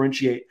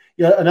differentiate.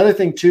 Yeah. Another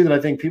thing too, that I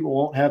think people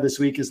won't have this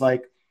week is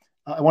like,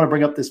 I want to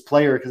bring up this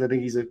player because I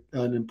think he's an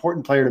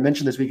important player to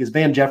mention this week is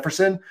Van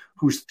Jefferson,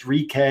 who's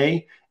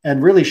 3K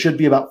and really should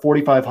be about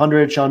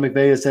 4,500. Sean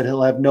McVay has said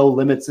he'll have no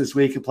limits this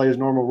week. He'll play his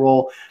normal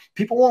role.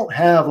 People won't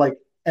have like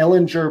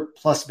Ellinger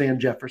plus Van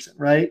Jefferson,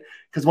 right?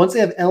 Because once they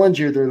have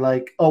Ellinger, they're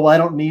like, oh, I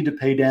don't need to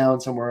pay down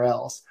somewhere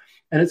else.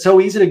 And it's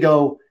so easy to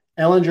go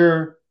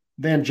Ellinger,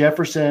 Van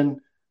Jefferson,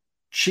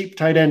 cheap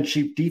tight end,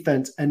 cheap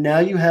defense. And now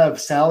you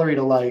have salary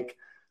to like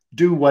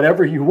do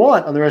whatever you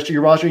want on the rest of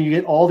your roster. You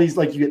get all these,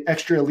 like you get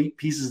extra elite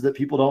pieces that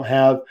people don't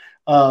have.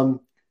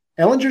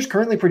 Ellinger's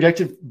currently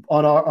projected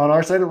on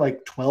our side at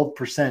like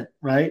 12%,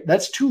 right?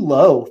 That's too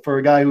low for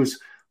a guy who's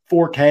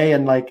 4K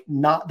and like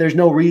there's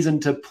no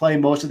reason to play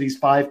most of these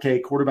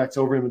 5K quarterbacks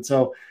over him. And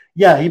so,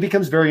 yeah, he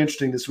becomes very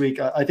interesting this week.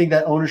 I think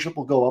that ownership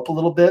will go up a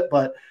little bit,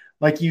 but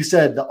like you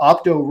said, the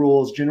opto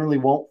rules generally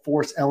won't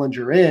force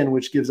Ellinger in,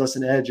 which gives us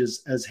an edge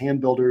as hand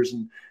builders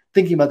and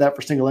thinking about that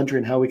for single entry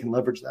and how we can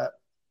leverage that.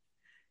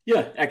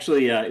 Yeah,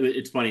 actually,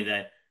 it's funny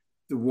that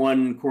the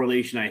one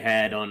correlation I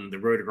had on the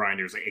Roto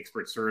Grinders like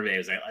expert survey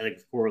is I like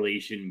the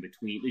correlation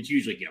between, it's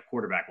usually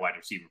quarterback wide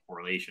receiver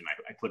correlation.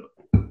 I put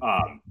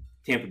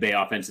Tampa Bay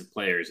offensive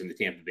players in the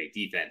Tampa Bay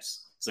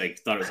defense. So I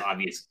thought it was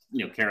obvious,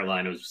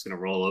 Carolina was just going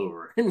to roll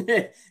over.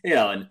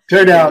 And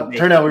turned out we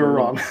were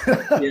wrong.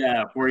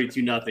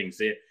 42-0.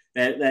 So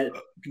that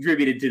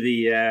contributed to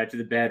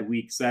the bad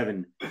week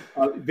 7.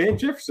 Van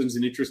Jefferson's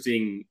an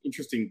interesting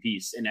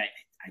piece, and I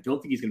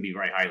don't think he's going to be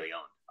very highly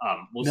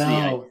owned. We'll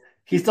see.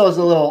 He still has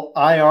a little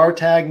IR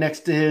tag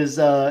next to his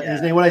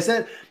name. When I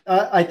said,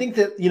 I think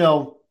that,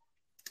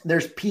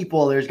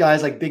 there's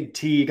guys like Big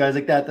T, guys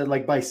like that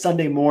like by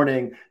Sunday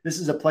morning, this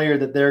is a player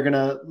that they're going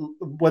to,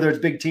 whether it's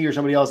Big T or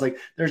somebody else, like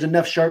there's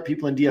enough sharp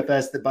people in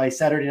DFS that by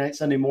Saturday night,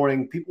 Sunday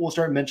morning, people will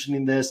start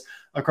mentioning this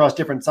across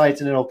different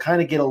sites and it'll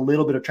kind of get a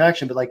little bit of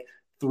traction, but like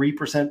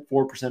 3%,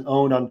 4%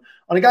 owned on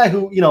a guy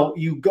who,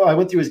 I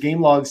went through his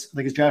game logs,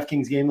 like his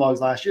DraftKings game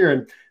logs last year,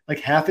 and like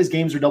half his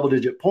games are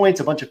double-digit points,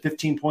 a bunch of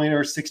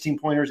 15-pointers,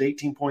 16-pointers,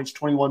 18 points,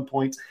 21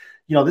 points.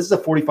 This is a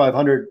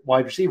 4,500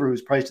 wide receiver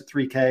who's priced at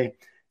 $3K.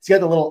 He's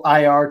got the little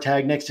IR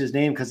tag next to his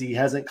name because he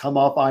hasn't come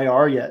off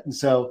IR yet. And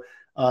so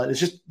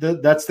it's just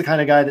that's the kind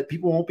of guy that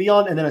people won't be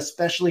on. And then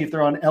especially if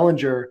they're on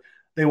Ellinger,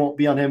 they won't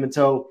be on him. And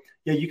so,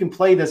 you can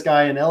play this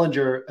guy in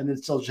Ellinger and then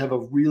still just have a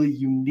really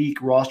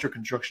unique roster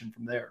construction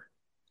from there.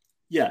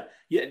 Yeah.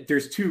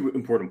 There's 2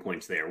 important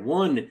points there.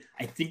 One,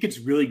 I think it's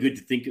really good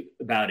to think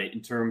about it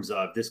in terms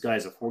of this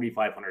guy's a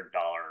 $4,500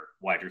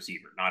 wide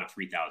receiver, not a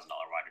 $3,000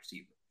 wide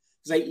receiver.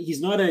 Because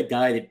he's not a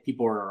guy that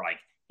people are like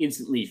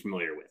instantly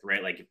familiar with,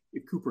 right? Like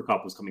if Cooper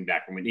Kupp was coming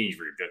back from an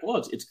injury, you'd be like, well,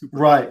 it's Cooper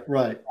Kupp.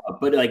 Right.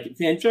 But like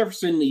Van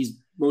Jefferson, he's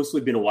mostly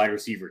been a wide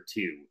receiver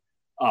 2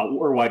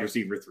 or wide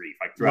receiver 3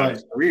 like throughout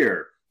his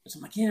career. So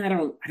I'm like,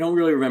 I don't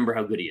really remember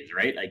how good he is,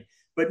 right? Like,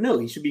 but no,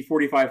 he should be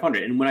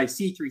 4,500. And when I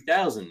see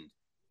 3,000,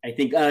 I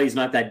think, he's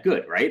not that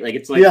good, right? Like,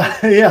 it's like,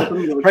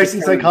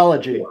 pricing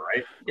psychology, before,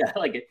 right?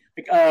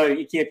 Yeah,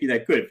 he can't be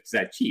that good if it's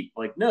that cheap.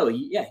 Like, no,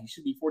 he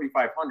should be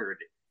 4,500,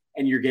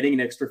 and you're getting an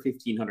extra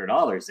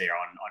 $1,500 there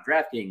on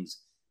DraftKings,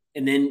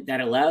 and then that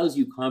allows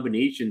you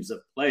combinations of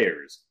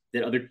players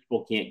that other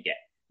people can't get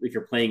if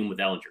you're playing with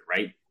Ellinger,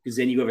 right? Because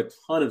then you have a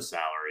ton of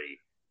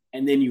salary,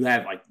 and then you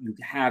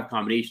have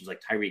combinations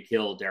like Tyreek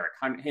Hill, Derrick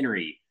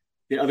Henry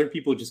that other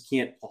people just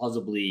can't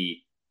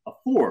plausibly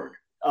afford.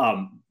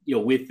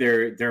 With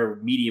their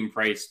medium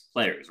priced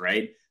players,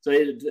 right? So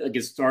I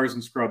guess stars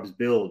and scrubs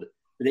build,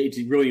 but it's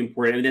really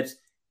important.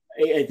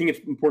 I think it's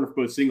important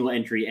for both single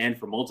entry and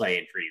for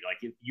multi-entry. Like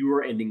if you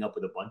are ending up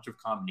with a bunch of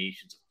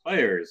combinations of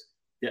players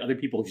that other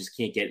people just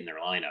can't get in their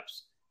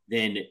lineups,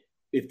 then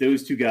if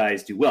those 2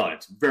 guys do well, and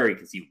it's very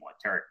conceivable,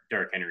 like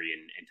Derrick Henry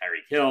and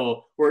Tyreek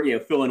Hill, or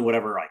fill in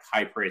whatever like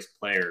high priced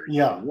player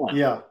you want.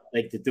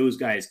 Like that those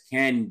guys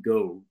can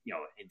go,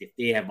 and if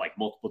they have like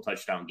multiple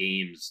touchdown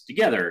games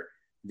together,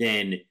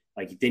 then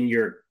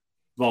you're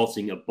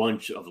vaulting a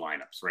bunch of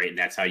lineups, right? And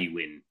that's how you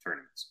win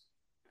tournaments.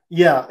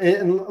 Yeah,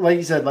 and like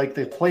you said, like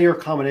the player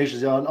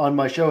combinations on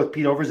my show with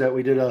Pete Overzet,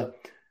 we did a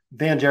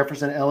Van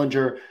Jefferson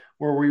Ellinger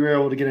where we were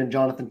able to get in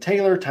Jonathan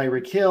Taylor,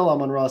 Tyreek Hill,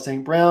 Amon-Ra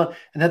St. Brown,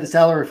 and had the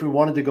salary if we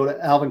wanted to go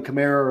to Alvin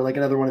Kamara or like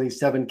another one of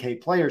these 7K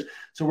players.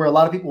 So where a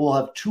lot of people will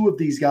have 2 of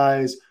these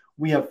guys,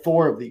 we have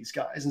 4 of these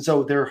guys. And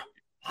so they're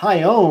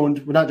high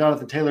owned, well, not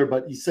Jonathan Taylor,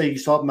 but you say you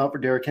swap them out for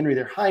Derrick Henry.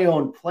 They're high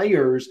owned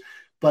players,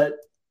 but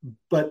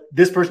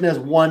this person has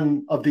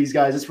 1 of these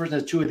guys. This person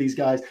has 2 of these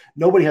guys.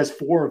 Nobody has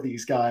 4 of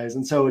these guys.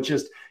 And so it's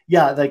just,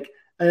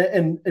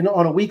 and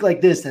on a week like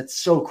this, that's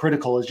so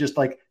critical. It's just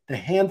like the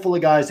handful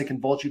of guys that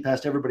can vault you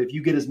past everybody. If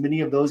you get as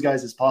many of those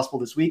guys as possible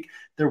this week,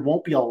 there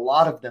won't be a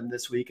lot of them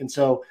this week. And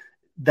so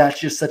that's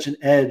just such an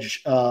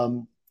edge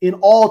in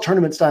all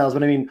tournament styles.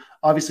 But I mean,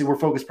 obviously we're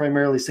focused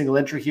primarily single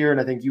entry here.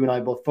 And I think you and I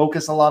both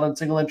focus a lot on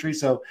single entry.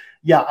 So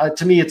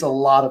to me, it's a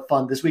lot of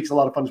fun. This week's a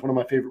lot of fun. It's one of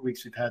my favorite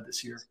weeks we've had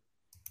this year.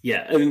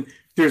 Yeah, and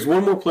there's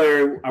one more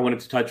player I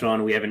wanted to touch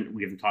on. We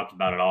haven't talked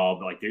about it all,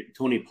 but like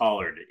Tony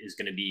Pollard is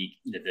going to be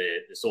the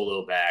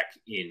solo back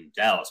in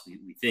Dallas.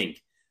 We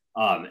think.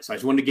 So I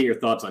just wanted to get your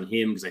thoughts on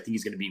him because I think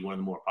he's going to be one of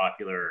the more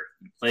popular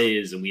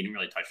plays, and we didn't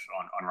really touch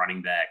on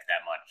running back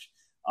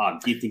that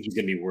much. Do you think he's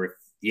going to be worth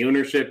the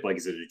ownership? Like,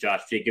 is it a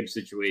Josh Jacobs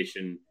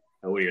situation?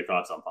 What are your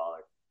thoughts on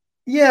Pollard?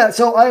 Yeah,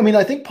 so I mean,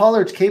 I think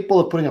Pollard's capable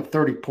of putting up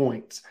 30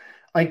 points.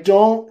 I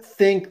don't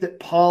think that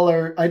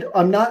Pollard,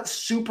 I'm not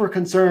super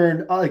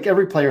concerned. Like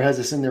every player has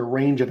this in their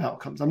range of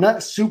outcomes. I'm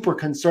not super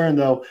concerned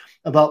though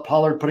about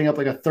Pollard putting up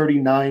like a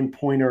 39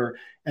 pointer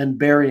and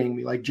burying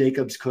me like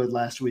Jacobs could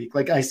last week.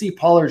 Like I see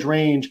Pollard's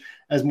range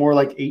as more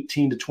like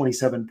 18 to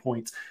 27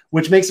 points,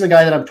 which makes him a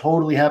guy that I'm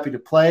totally happy to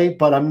play,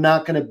 but I'm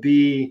not going to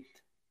be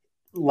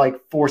like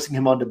forcing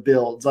him onto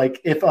builds. Like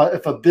if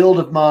a build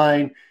of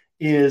mine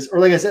is, or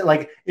like I said,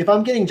 like if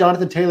I'm getting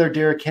Jonathan Taylor,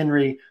 Derrick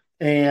Henry,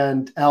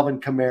 and Alvin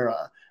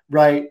Kamara,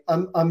 right?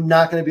 I'm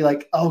not going to be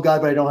like, oh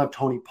God, but I don't have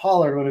Tony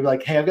Pollard. I'm going to be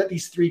like, hey, I've got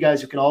these 3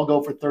 guys who can all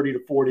go for 30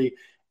 to 40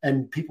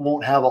 and people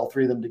won't have all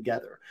 3 of them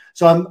together.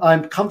 So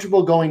I'm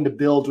comfortable going to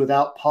builds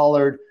without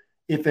Pollard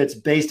if it's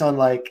based on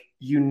like,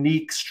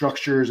 unique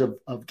structures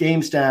of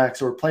game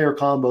stacks or player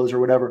combos or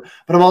whatever.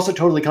 But I'm also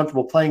totally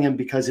comfortable playing him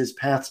because his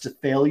paths to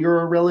failure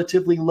are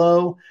relatively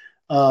low.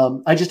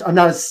 I'm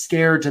not as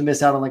scared to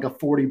miss out on like a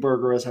 40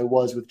 burger as I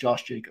was with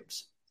Josh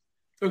Jacobs.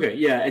 Okay,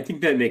 yeah, I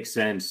think that makes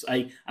sense.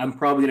 I'm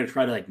probably going to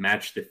try to like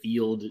match the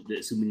field,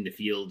 assuming the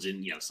field's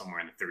in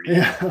somewhere in the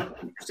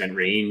 30%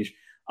 range.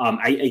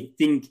 I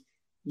think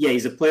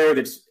he's a player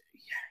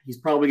he's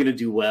probably going to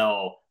do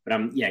well, but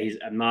I'm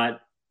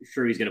not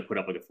sure he's going to put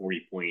up like a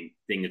 40-point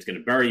thing that's going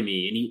to bury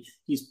me. And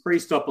he's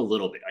priced up a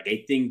little bit. Like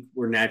I think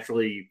we're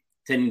naturally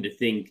tending to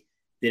think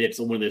that it's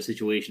one of those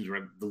situations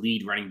where the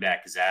lead running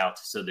back is out,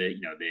 so that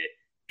the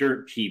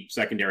dirt cheap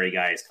secondary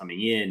guy is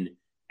coming in.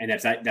 And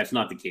that's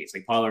not the case.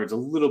 Like Pollard's a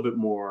little bit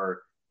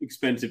more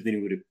expensive than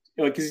he would have,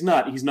 because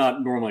he's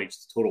not normally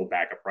just a total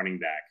backup running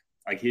back.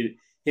 Like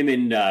him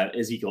and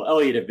Ezekiel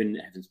Elliott have been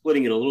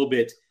splitting it a little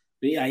bit.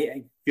 But yeah,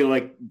 I feel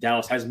like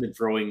Dallas hasn't been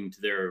throwing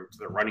to their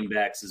running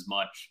backs as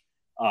much.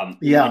 It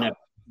might not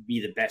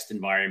be the best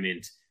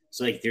environment.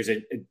 So like there's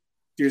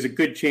a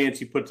good chance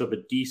he puts up a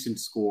decent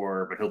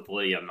score, but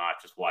hopefully I'm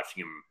not just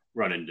watching him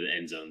run into the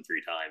end zone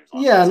 3 times.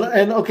 Yeah,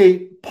 and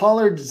okay,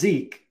 Pollard,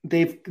 Zeke,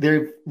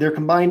 their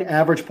combined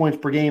average points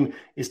per game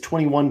is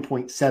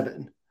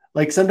 21.7.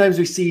 Like sometimes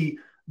we see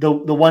the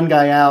one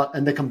guy out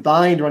and the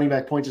combined running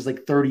back points is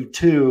like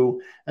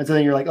 32, and so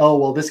then you're like, oh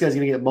well, this guy's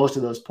going to get most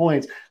of those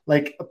points.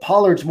 Like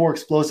Pollard's more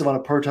explosive on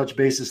a per touch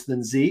basis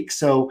than Zeke,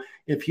 so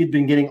if he'd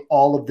been getting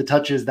all of the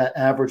touches, that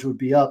average would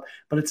be up.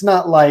 But it's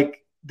not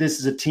like this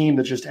is a team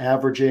that's just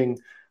averaging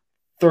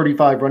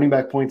 35 running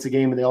back points a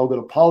game and they all go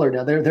to Pollard.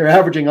 Now they're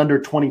averaging under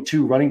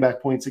 22 running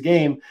back points a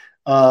game.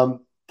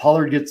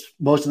 Pollard gets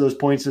most of those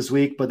points this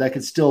week, but that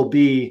could still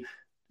be,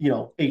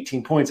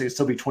 18 points. It could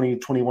still be 20,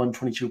 21,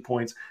 22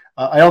 points.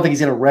 I don't think he's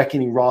going to wreck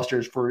any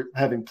rosters for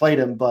having played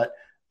him, but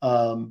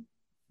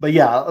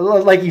yeah,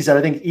 like you said,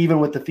 I think even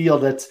with the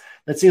field,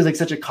 that seems like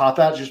such a cop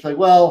out. Just like,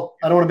 well,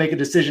 I don't want to make a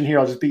decision here.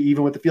 I'll just be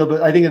even with the field.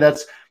 But I think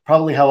that's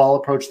probably how I'll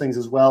approach things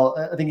as well.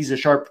 I think he's a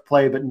sharp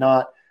play, but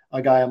not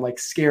a guy I'm like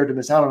scared to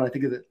miss out on. I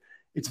think that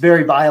it's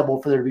very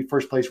viable for there to be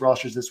first place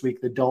rosters this week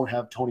that don't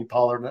have Tony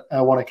Pollard.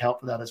 I want to account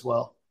for that as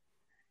well.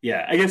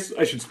 Yeah, I guess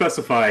I should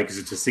specify because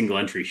it's a single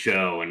entry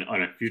show, and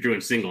if you're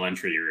doing single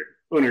entry, your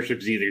ownership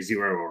is either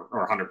 0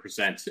 or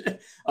 100%.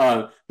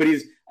 But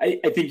I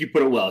think you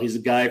put it well. He's a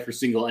guy for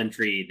single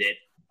entry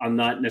that I'm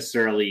not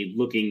necessarily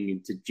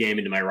looking to jam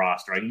into my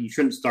roster. You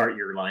shouldn't start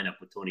your lineup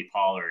with Tony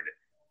Pollard.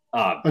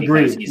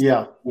 Agreed. He's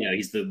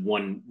the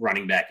one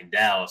running back in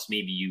Dallas.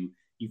 Maybe you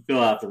fill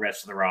out the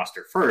rest of the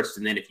roster first,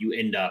 and then if you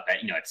end up at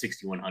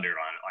 6,100 on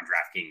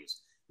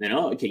DraftKings, then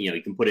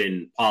you can put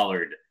in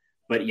Pollard.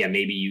 But yeah,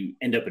 maybe you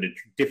end up at a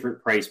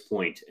different price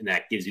point, and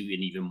that gives you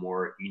an even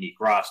more unique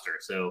roster.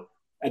 So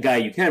a guy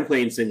you can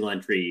play in single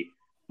entry,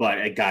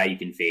 but a guy you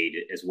can fade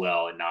as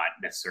well and not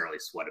necessarily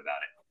sweat about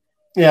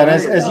it. Yeah, and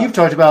as you've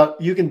talked about,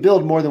 you can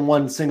build more than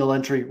one single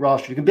entry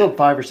roster. You can build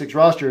 5 or 6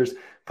 rosters,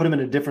 put them in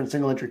a different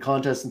single entry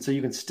contest, and so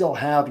you can still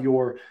have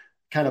your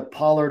kind of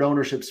Pollard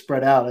ownership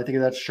spread out. I think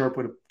that's a sharp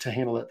way to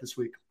handle it this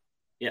week.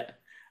 Yeah.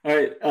 All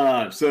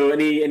right. So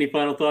any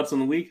final thoughts on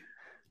the week?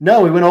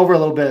 No, we went over a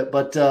little bit,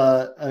 but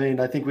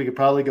I think we could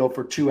probably go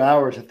for 2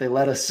 hours if they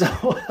let us.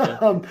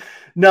 So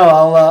no,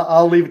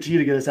 I'll leave it to you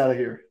to get us out of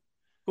here.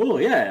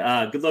 Cool.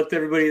 Yeah. Good luck to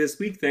everybody this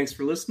week. Thanks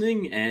for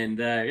listening. And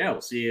we'll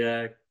see you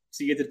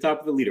at the top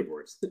of the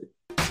leaderboards.